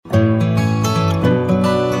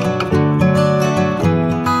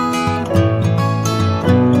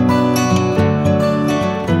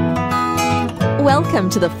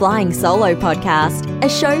to the Flying Solo podcast, a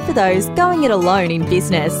show for those going it alone in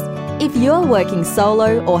business. If you're working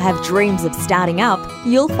solo or have dreams of starting up,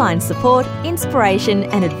 you'll find support, inspiration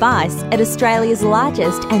and advice at Australia's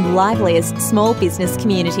largest and liveliest small business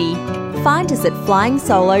community. Find us at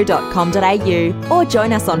flyingsolo.com.au or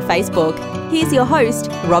join us on Facebook. Here's your host,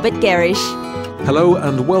 Robert Gerish. Hello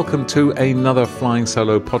and welcome to another Flying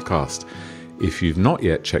Solo podcast. If you've not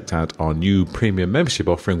yet checked out our new premium membership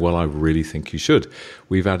offering, well, I really think you should.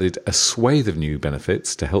 We've added a swathe of new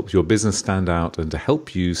benefits to help your business stand out and to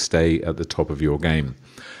help you stay at the top of your game.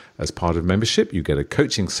 As part of membership, you get a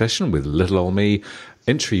coaching session with little old me,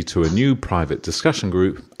 entry to a new private discussion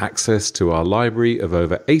group, access to our library of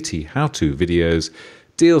over 80 how-to videos,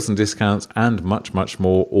 deals and discounts, and much, much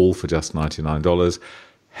more, all for just $99.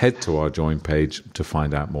 Head to our join page to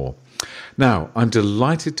find out more. Now, I'm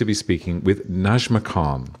delighted to be speaking with Najma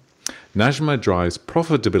Khan. Najma drives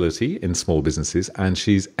profitability in small businesses, and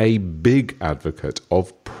she's a big advocate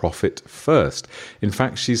of profit first. In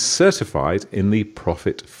fact, she's certified in the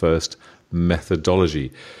profit first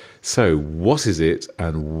methodology. So what is it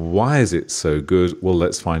and why is it so good? Well,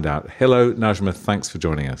 let's find out. Hello, Najma. Thanks for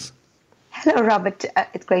joining us. Hello, Robert.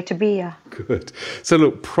 It's great to be here. Good. So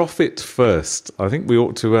look, profit first. I think we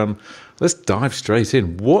ought to, let's dive straight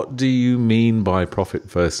in. What do you mean by profit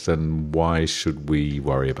first and why should we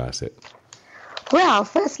worry about it? Well,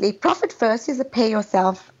 firstly, profit first is a pay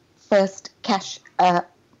yourself first cash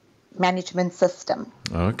management system.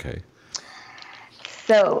 Okay.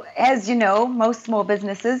 So, as you know, most small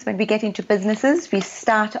businesses, when we get into businesses, we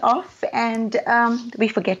start off and we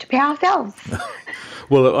forget to pay ourselves.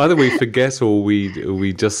 Well, either we forget or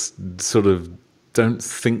we just sort of don't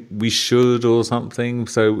think we should or something.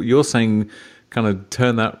 So you're saying kind of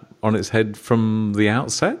turn that on its head from the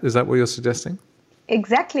outset? Is that what you're suggesting?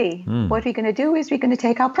 Exactly. What we're going to do is we're going to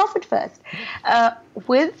take our profit first.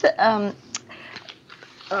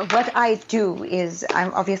 What I do is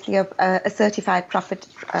I'm obviously a certified profit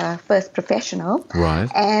first professional. Right.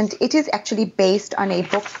 And it is actually based on a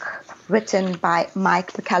book written by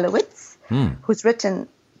Mike Michalowicz, who's written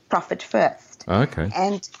Profit First. Okay.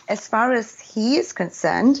 And as far as he is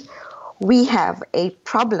concerned, we have a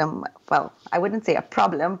problem. Well, I wouldn't say a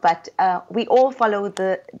problem, but we all follow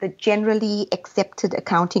the generally accepted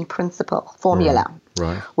accounting principle formula,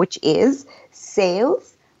 Right. which is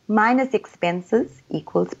sales minus expenses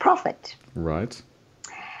equals profit. Right.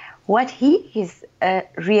 What he has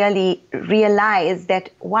really realized that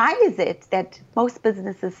why is it that most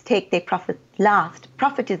businesses take their profit last?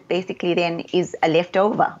 Profit is basically then is a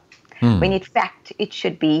leftover, when in fact it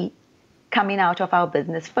should be coming out of our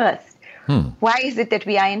business first. Why is it that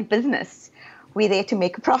we are in business? We're there to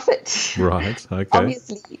make a profit. Right. Okay.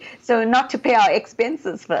 Obviously. So not to pay our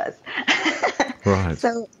expenses first. Right.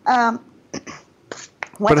 So I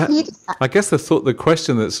guess the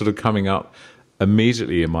question that's sort of coming up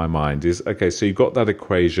immediately in my mind is, okay, so you've got that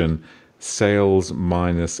equation, sales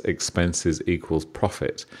minus expenses equals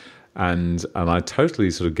profit. And I totally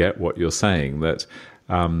sort of get what you're saying, that,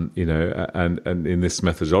 and in this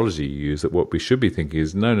methodology you use, that what we should be thinking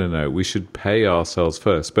is, no, we should pay ourselves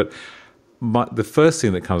first. But the first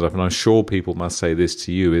thing that comes up, and I'm sure people must say this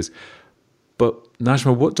to you, is, but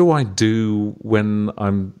Najma, what do I do when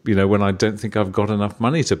when I don't think I've got enough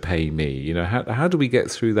money to pay me? How do we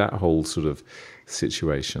get through that whole sort of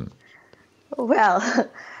situation? Well,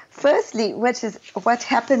 firstly, what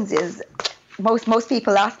happens is most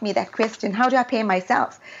people ask me that question: how do I pay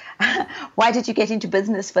myself? Why did you get into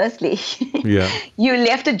business? Firstly, yeah, you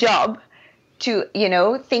left a job to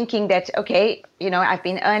thinking that okay, I've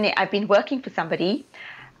been working for somebody.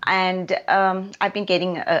 And I've been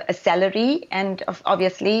getting a salary, and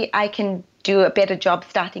obviously I can do a better job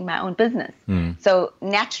starting my own business. So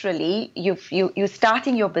naturally, you're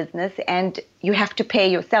starting your business, and you have to pay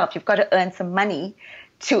yourself. You've got to earn some money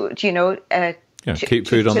to keep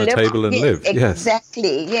food on the table and live.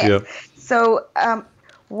 Exactly. Yes. Yeah. So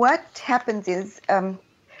what happens is the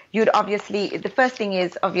first thing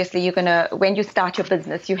is obviously when you start your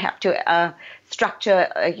business, you have to structure,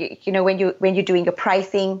 when you're doing your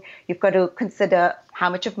pricing, you've got to consider how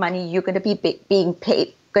much of money you're going to be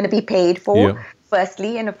paid for,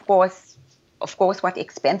 firstly, and of course, what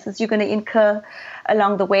expenses you're going to incur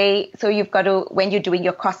along the way. So you've got to, when you're doing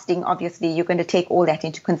your costing, obviously you're going to take all that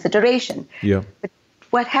into consideration. Yeah. But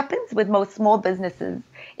what happens with most small businesses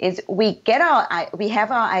is we have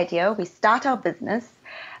our idea, we start our business.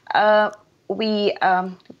 We've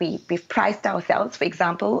priced ourselves. For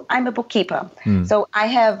example, I'm a bookkeeper, so I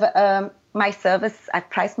have my service. I've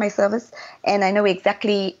priced my service, and I know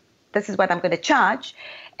exactly this is what I'm going to charge.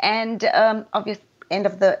 And obviously, end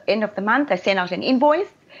of the month, I send out an invoice.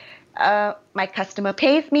 My customer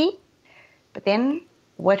pays me, but then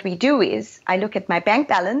what we do is I look at my bank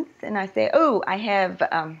balance and I say, oh, I have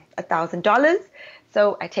 $1,000.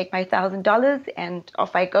 So I take my $1,000 and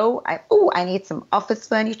off I go. I need some office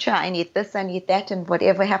furniture. I need this, I need that, and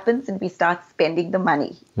whatever happens, and we start spending the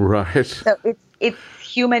money. Right. So it's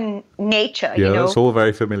human nature. Yeah, that's all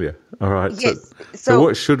very familiar. All right. Yes. So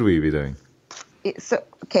what should we be doing? So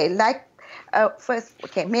first,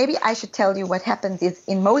 maybe I should tell you what happens is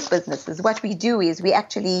in most businesses, what we do is we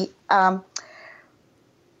actually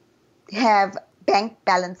have bank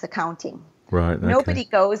balance accounting. Right. Okay.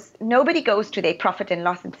 Nobody goes to their profit and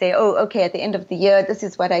loss and say, oh, okay, at the end of the year, this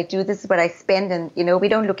is what I do, this is what I spend. And, we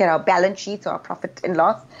don't look at our balance sheets or our profit and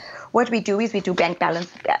loss. What we do is we do bank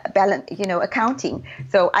balance, accounting.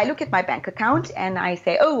 So I look at my bank account and I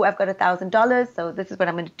say, oh, I've got $1,000. So this is what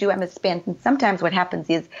I'm going to do. I'm going to spend. And sometimes what happens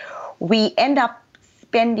is we end up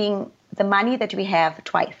spending the money that we have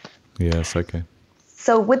twice. Yes. Okay.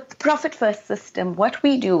 So with the Profit First system, what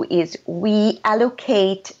we do is we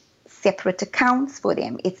allocate separate accounts for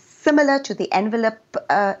them. It's similar to the envelope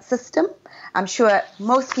system. I'm sure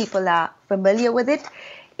most people are familiar with it.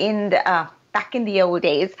 Back in the old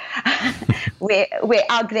days, where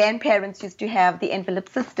our grandparents used to have the envelope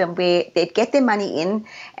system, where they'd get their money in,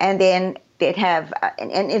 and then they'd have an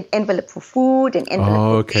envelope for food, an envelope.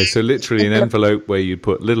 Oh, okay. So literally an envelope where you'd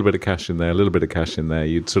put a little bit of cash in there, a little bit of cash in there.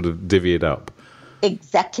 You'd sort of divvy it up.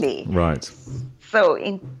 Exactly. Right. So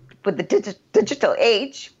with the digital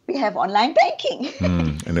age, we have online banking.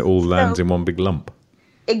 And it all lands in one big lump.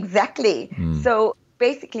 Exactly. So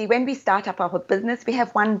basically, when we start up our business, we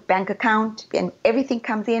have one bank account and everything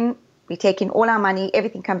comes in. We take in all our money,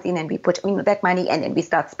 everything comes in, and we put in that money, and then we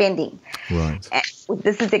start spending. Right. And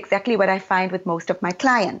this is exactly what I find with most of my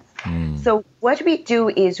clients. So what we do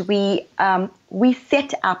is we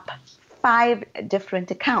set up 5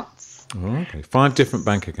 different accounts. Oh, okay. 5 different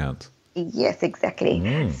bank accounts. Yes,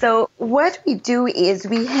 exactly. So what we do is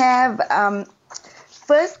we have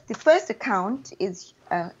the first account is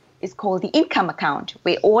called the income account,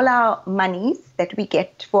 where all our monies that we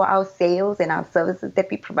get for our sales and our services that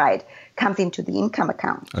we provide comes into the income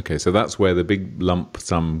account. Okay, so that's where the big lump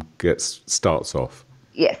sum starts off.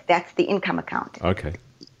 Yes, that's the income account. Okay.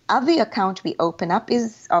 The other account we open up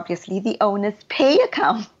is obviously the owner's pay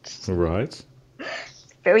account. Right.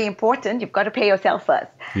 Very important. You've got to pay yourself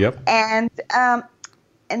first. Yep. And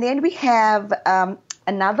then we have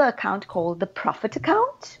another account called the profit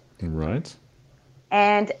account. Right.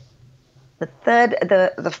 And the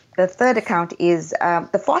third account is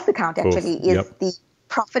the fourth account actually is the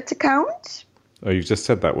profit account. Oh, you just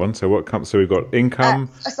said that one. So what comes? So we've got income,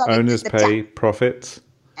 owner's pay, profit,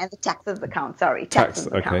 and the taxes account. Sorry, taxes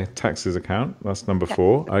account. Taxes account. That's number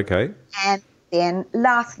 4. Okay. And then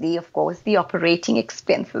lastly, of course, the operating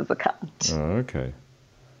expenses account. Oh, okay.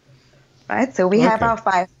 Right. So we have our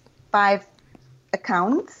five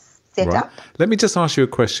accounts set up. Let me just ask you a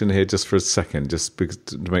question here, just for a second, just because,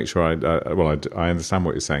 to make sure I understand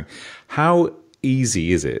what you're saying. How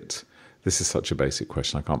easy is it? This is such a basic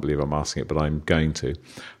question. I can't believe I'm asking it, but I'm going to.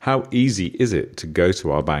 How easy is it to go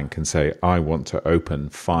to our bank and say, I want to open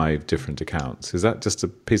 5 different accounts? Is that just a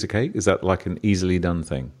piece of cake? Is that like an easily done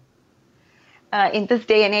thing? In this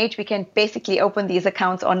day and age, we can basically open these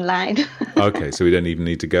accounts online. Okay, so we don't even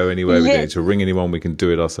need to go anywhere. We don't need to ring anyone. We can do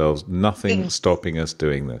it ourselves. Nothing stopping us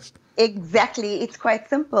doing this. Exactly. It's quite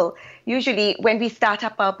simple. Usually, when we start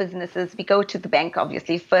up our businesses, we go to the bank,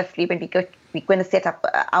 obviously. Firstly, when we're going to set up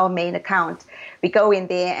our main account, we go in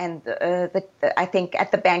there, and I think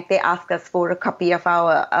at the bank, they ask us for a copy of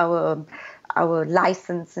our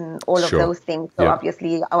license and all of those things. So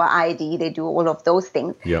obviously our ID, they do all of those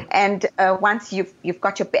things. Yep. And once you've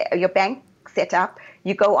got your bank set up,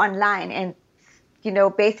 you go online, and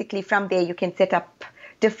basically from there you can set up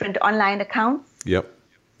different online accounts. Yep.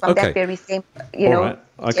 From that very same,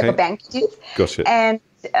 whichever bank it is. Gotcha. And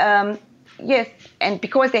yes, and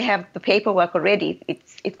because they have the paperwork already,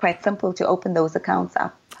 it's quite simple to open those accounts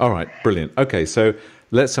up. All right, brilliant. Okay, so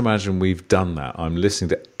let's imagine we've done that. I'm listening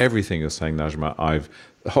to everything you're saying, Najma. I've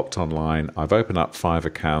hopped online. I've opened up 5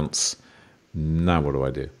 accounts. Now what do I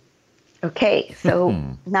do? Okay,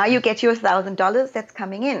 so now you get your $1,000 that's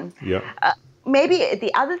coming in. Yeah. Maybe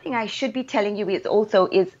the other thing I should be telling you is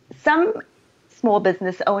some small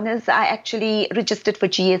business owners are actually registered for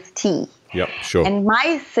GST. Yep, sure. And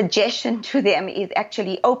my suggestion to them is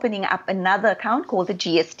actually opening up another account called the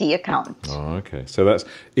GST account. Oh, okay. So that's,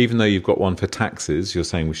 even though you've got one for taxes, you're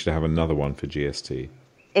saying we should have another one for GST.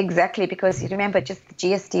 Exactly, because you remember, just the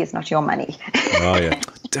GST is not your money. Oh, yeah.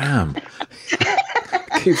 Damn.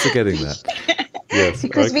 Keep forgetting that. Yes.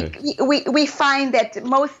 Because Okay. we find that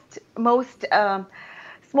most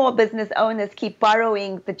small business owners keep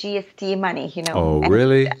borrowing the GST money, Oh, and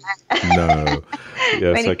really? No.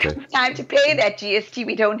 Yes. when it Okay. comes time to pay that GST,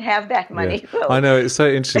 we don't have that Yeah, money. So I know, it's so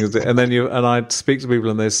interesting, isn't it? And then I speak to people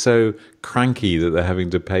and they're so cranky that they're having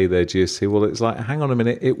to pay their GST. Well, it's like, hang on a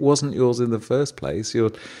minute, it wasn't yours in the first place.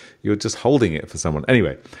 You're just holding it for someone.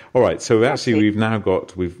 Anyway, all right. So actually, we've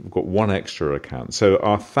got one extra account. So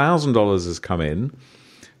our $1,000 has come in.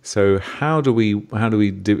 So how do we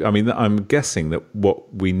do? I mean, I'm guessing that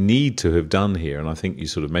what we need to have done here, and I think you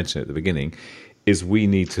sort of mentioned it at the beginning, is we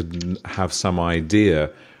need to have some idea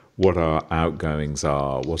what our outgoings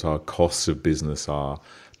are, what our costs of business are,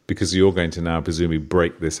 because you're going to now presumably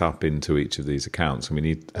break this up into each of these accounts. And we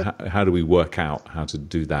need, how do we work out how to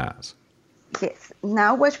do that? Yes.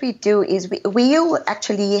 Now what we do is we'll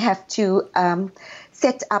actually have to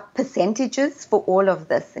set up percentages for all of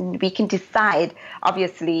this. And we can decide,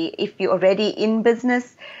 obviously, if you're already in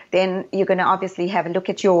business, then you're going to obviously have a look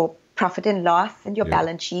at your profit and loss and your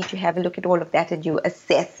balance sheet. You have a look at all of that and you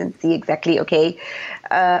assess and see exactly, okay,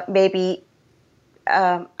 maybe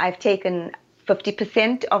I've taken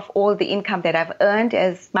 50% of all the income that I've earned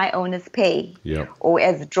as my owner's pay, or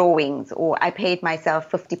as drawings, or I paid myself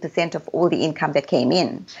 50% of all the income that came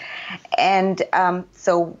in. And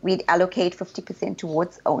so we'd allocate 50%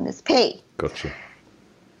 towards owner's pay. Gotcha.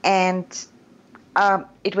 And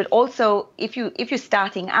it would also, if you're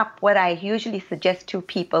starting up, what I usually suggest to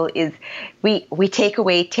people is we take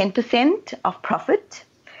away 10% of profit.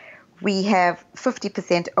 We have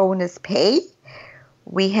 50% owner's pay.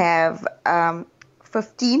 We have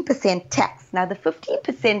 15% tax. Now, the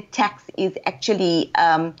 15% tax is actually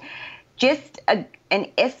just an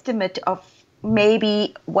estimate of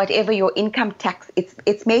maybe whatever your income tax. It's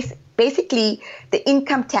basically the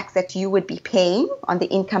income tax that you would be paying on the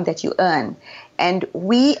income that you earn. And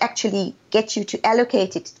we actually get you to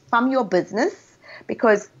allocate it from your business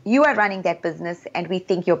because you are running that business and we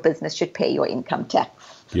think your business should pay your income tax.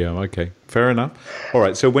 Yeah, okay. Fair enough. All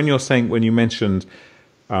right. So when you mentioned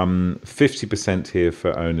 50% here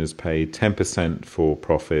for owners pay, 10% for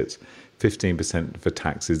profit, 15% for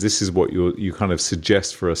taxes. This is what you kind of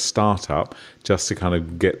suggest for a startup, just to kind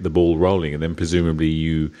of get the ball rolling, and then presumably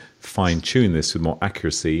you fine tune this with more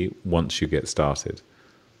accuracy once you get started.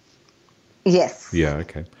 Yes. Yeah.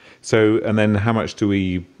 Okay. So, and then how much do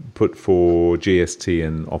we put for GST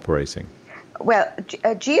and operating? Well,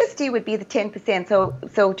 GST would be the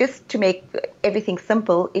 10%. So just to make everything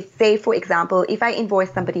simple, if, say, for example, if I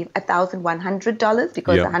invoice somebody $1,100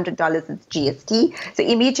 because $100 is GST, so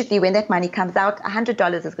immediately when that money comes out,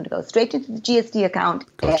 $100 is going to go straight into the GST account.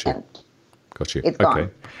 Gotcha. It's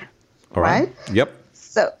gone. All right. Yep.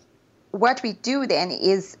 So what we do then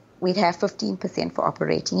is we'd have 15% for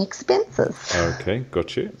operating expenses. Okay,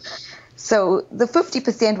 gotcha. So the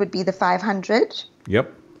 50% would be the 500.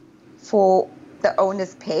 Yep. For the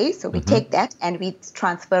owner's pay. So we take that and we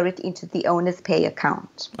transfer it into the owner's pay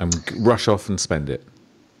account. And rush off and spend it.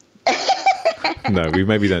 No, we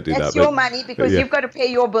maybe don't do that. That's your money because you've got to pay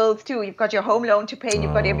your bills too. You've got your home loan to pay and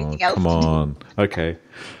you've got everything else come on. Okay.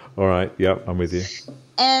 All right. Yep, I'm with you.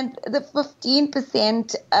 And the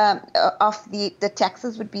 15% of the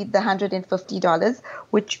taxes would be the $150,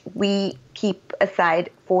 which we keep aside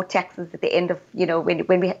for taxes at the end of,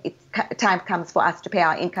 when time comes for us to pay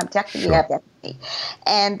our income tax, we have that money.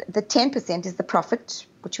 And the 10% is the profit,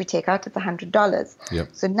 which we take out at the $100. Yep.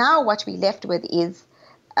 So now what we're left with is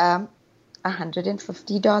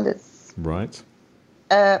 $150. Right.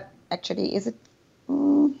 Actually, is it?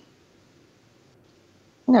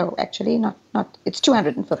 No, actually, not. It's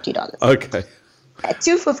 $250. Okay.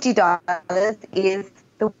 $250 is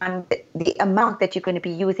the amount that you're going to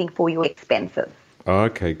be using for your expenses.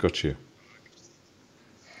 Okay, got you.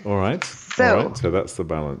 All right. So that's the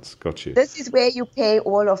balance. Got you. This is where you pay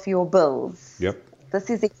all of your bills. Yep. This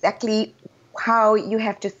is exactly how you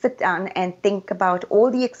have to sit down and think about all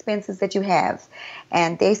the expenses that you have.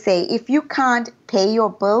 And they say if you can't pay your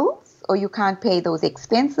bills or you can't pay those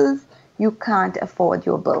expenses, you can't afford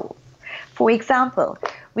your bills. For example,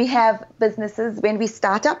 we have businesses, when we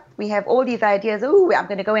start up, we have all these ideas. Oh, I'm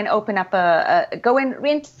going to go and open up go and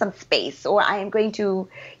rent some space, or I am going to,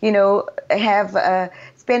 have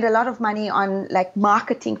spend a lot of money on like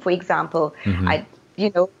marketing, for example. I,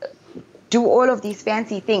 do all of these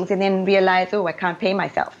fancy things and then realize, I can't pay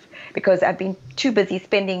myself because I've been too busy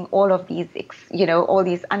spending all of these, all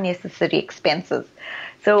these unnecessary expenses.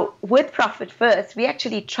 So with Profit First, we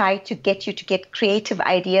actually try to get you to get creative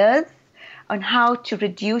ideas on how to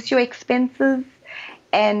reduce your expenses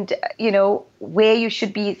and where you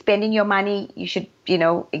should be spending your money. You should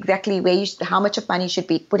exactly how much of money you should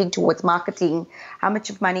be putting towards marketing, how much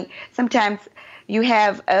of money. Sometimes you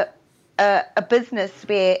have a business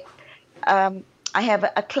where I have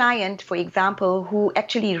a client, for example, who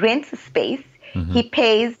actually rents a space. Mm-hmm. He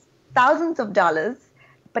pays thousands of dollars,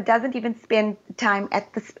 but doesn't even spend time at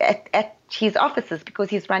his offices because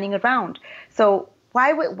he's running around. So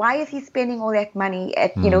why is he spending all that money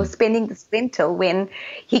at spending this rental when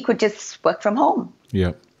he could just work from home?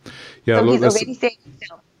 Yeah. So he's already saying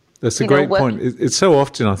himself. That's a great point. It's so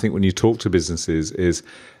often, I think, when you talk to businesses, is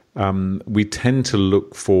we tend to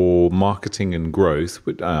look for marketing and growth,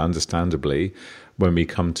 understandably, when we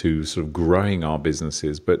come to sort of growing our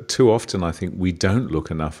businesses. But too often, I think we don't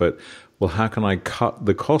look enough at, well, how can I cut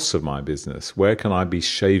the costs of my business? Where can I be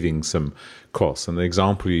shaving some costs? And the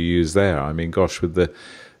example you use there, I mean, gosh, with the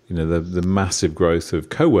massive growth of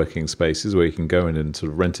co-working spaces where you can go in and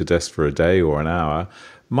sort of rent a desk for a day or an hour,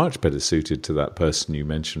 much better suited to that person you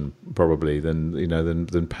mentioned probably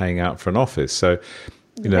than paying out for an office. So,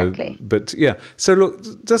 exactly. But yeah. So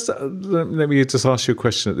look, just let me just ask you a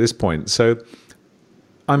question at this point. So,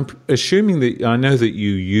 I'm assuming that I know that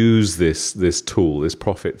you use this tool, this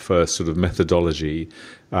profit first sort of methodology,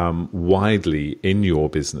 widely in your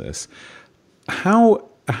business. How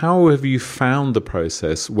have you found the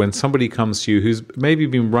process when somebody comes to you who's maybe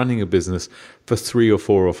been running a business for 3 or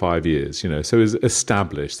 4 or 5 years? So is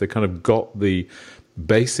established. They kind of got the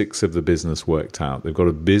basics of the business worked out. They've got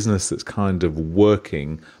a business that's kind of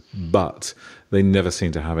working, but they never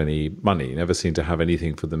seem to have any money, never seem to have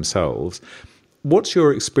anything for themselves. What's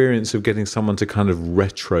your experience of getting someone to kind of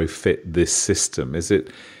retrofit this system? Is it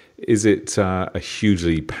a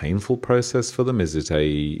hugely painful process for them? Is it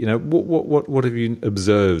what have you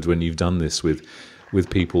observed when you've done this with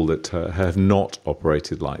people that have not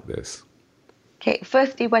operated like this? Okay,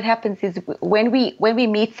 firstly, what happens is when we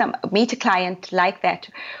meet a client like that,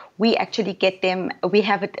 we actually get them. We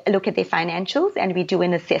have a look at their financials and we do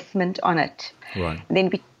an assessment on it. Right.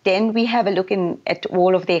 Then we have a look at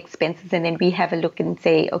all of the expenses, and then we have a look and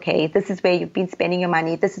say, okay, this is where you've been spending your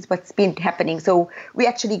money. This is what's been happening. So we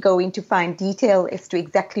actually go into fine detail as to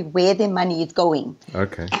exactly where their money is going.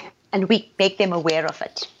 Okay. And we make them aware of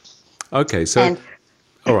it. Okay. So,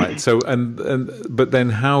 all right. So, but then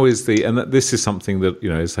how is this is something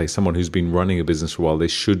that, say someone who's been running a business for a while, they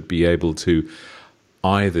should be able to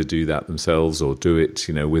either do that themselves or do it,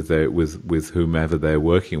 with whomever they're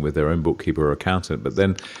working with, their own bookkeeper or accountant. But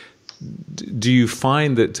then, do you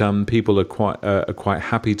find that people are quite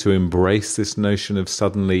happy to embrace this notion of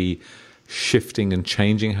suddenly shifting and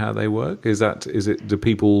changing how they work? Do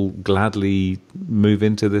people gladly move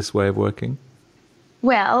into this way of working?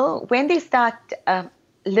 Well, when they start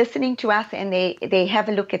listening to us and they have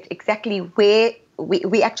a look at exactly where.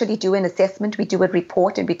 We actually do an assessment, we do a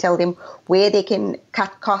report, and we tell them where they can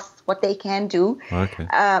cut costs, what they can do. Okay.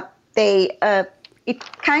 It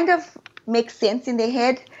kind of makes sense in their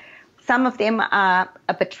head. Some of them are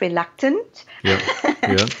a bit reluctant. Yeah.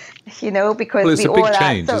 Because it's a big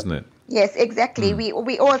change, isn't it? Yes, exactly.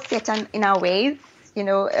 We all set in our ways.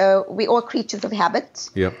 We all creatures of habit.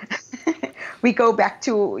 Yep. We go back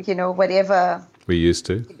to whatever we used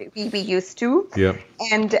to. We used to. Yeah.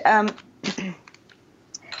 And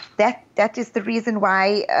that is the reason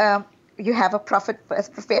why you have a profit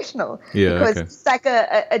first professional. Yeah, because okay. It's like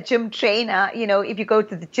a gym trainer. If you go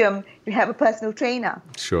to the gym, you have a personal trainer.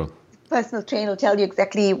 Sure. Personal trainer will tell you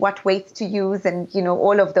exactly what weights to use and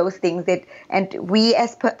all of those things. And we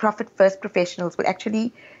as profit first professionals will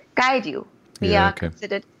actually guide you. We are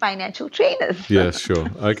considered financial trainers. Yeah, sure.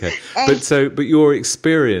 Okay. But your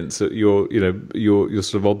experience, your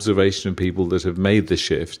sort of observation of people that have made the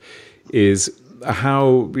shift is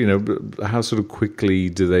how sort of quickly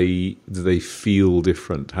do they feel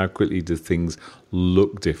different? How quickly do things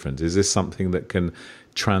look different? Is this something that can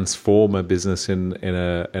transform a business in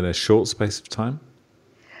a short space of time?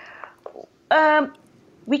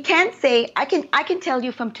 We can't say. I can tell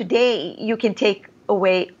you from today, you can take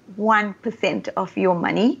away 1% of your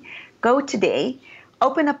money. Go today,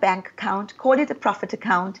 open a bank account, call it a profit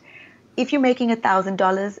account. If you're making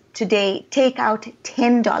 $1,000 today, take out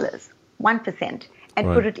 $10, 1%, and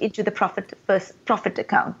Right. put it into the profit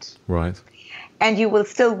account. Right. And you will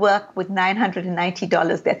still work with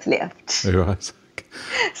 $990 that's left. Right.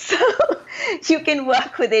 So you can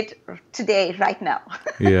work with it today, right now.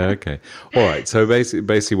 Yeah. Okay. All right. So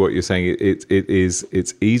basically, what you're saying,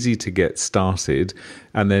 it's easy to get started,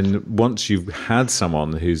 and then once you've had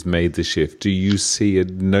someone who's made the shift, do you see a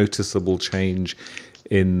noticeable change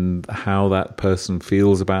in how that person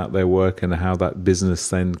feels about their work and how that business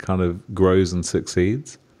then kind of grows and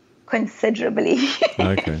succeeds? Considerably.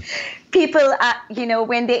 Okay. People are,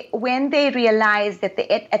 when they realize that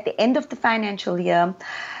at the end of the financial year,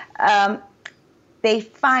 they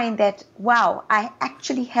find that, wow, I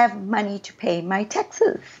actually have money to pay my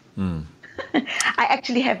taxes. I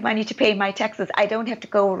actually have money to pay my taxes. I don't have to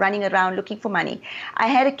go running around looking for money. I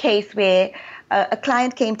had a case where a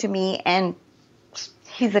client came to me and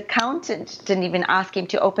his accountant didn't even ask him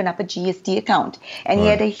to open up a GST account. And he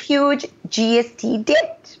had a huge GST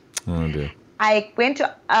debt. Oh, dear. I went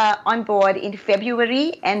on board in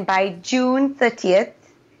February, and by June 30th,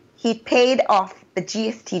 he paid off the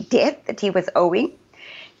GST debt that he was owing.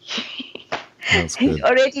 That's good.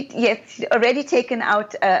 He'd already taken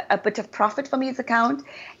out a bit of profit from his account,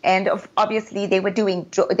 and obviously they were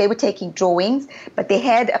taking drawings, but they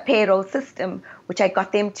had a payroll system, which I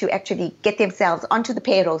got them to actually get themselves onto the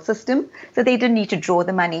payroll system, so they didn't need to draw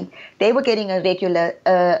the money. They were getting a regular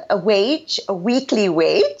a weekly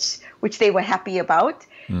wage, which they were happy about.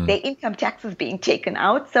 Their income tax was being taken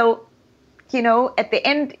out, so at the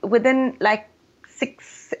end, within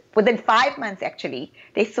 5 months, actually,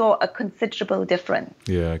 they saw a considerable difference.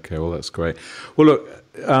 Yeah, okay, well, that's great. Well,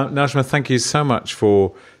 look, Najma, thank you so much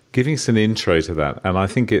for giving us an intro to that. And I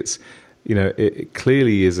think it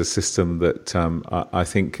clearly is a system that I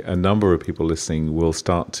think a number of people listening will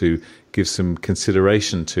start to give some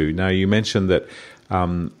consideration to. Now, you mentioned that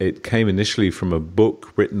it came initially from a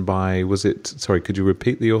book written by, could you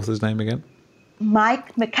repeat the author's name again?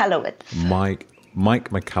 Mike Michalowicz. Mike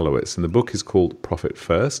Michalowicz, and the book is called Profit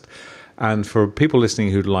First. And for people listening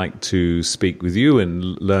who'd like to speak with you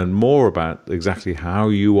and learn more about exactly how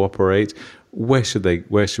you operate, where should we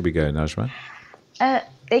go, Najma?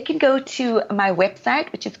 They can go to my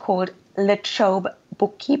website, which is called Latrobe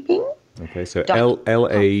Bookkeeping. Okay, so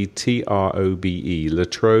LATROBE,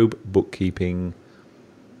 Latrobe Bookkeeping.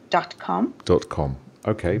 .com.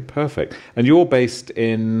 Okay, perfect. And you're based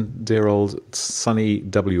in dear old sunny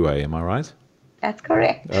WA, am I right? That's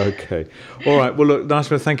correct. Okay. All right. Well, look,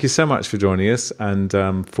 Najma, thank you so much for joining us and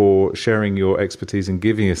for sharing your expertise and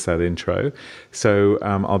giving us that intro. So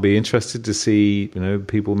I'll be interested to see,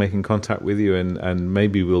 people making contact with you, and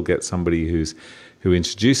maybe we'll get somebody who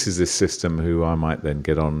introduces this system who I might then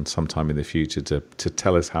get on sometime in the future to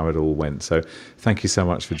tell us how it all went. So thank you so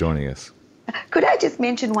much for joining us. Could I just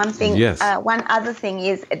mention one thing? Yes. One other thing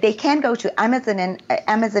is they can go to Amazon and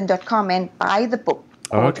Amazon.com and buy the book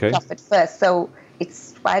called Profit First. So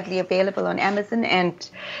it's widely available on Amazon, and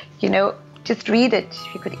just read it.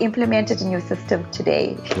 You could implement it in your system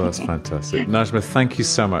today. Well, that's fantastic. Najma, thank you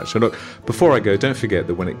so much. And look, before I go, don't forget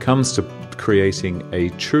that when it comes to creating a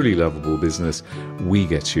truly lovable business, we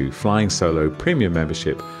get you. Flying Solo Premium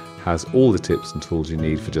Membership has all the tips and tools you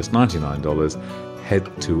need for just $99.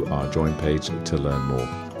 Head to our join page to learn more.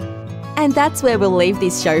 And that's where we'll leave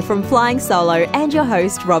this show from Flying Solo and your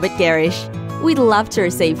host, Robert Gerish. We'd love to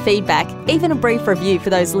receive feedback, even a brief review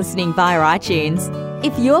for those listening via iTunes.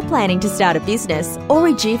 If you're planning to start a business or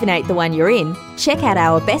rejuvenate the one you're in, check out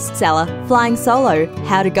our bestseller, Flying Solo,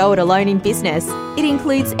 How to Go It Alone in Business. It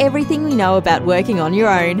includes everything we know about working on your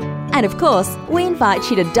own. And of course, we invite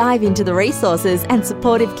you to dive into the resources and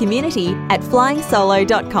supportive community at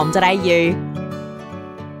flyingsolo.com.au.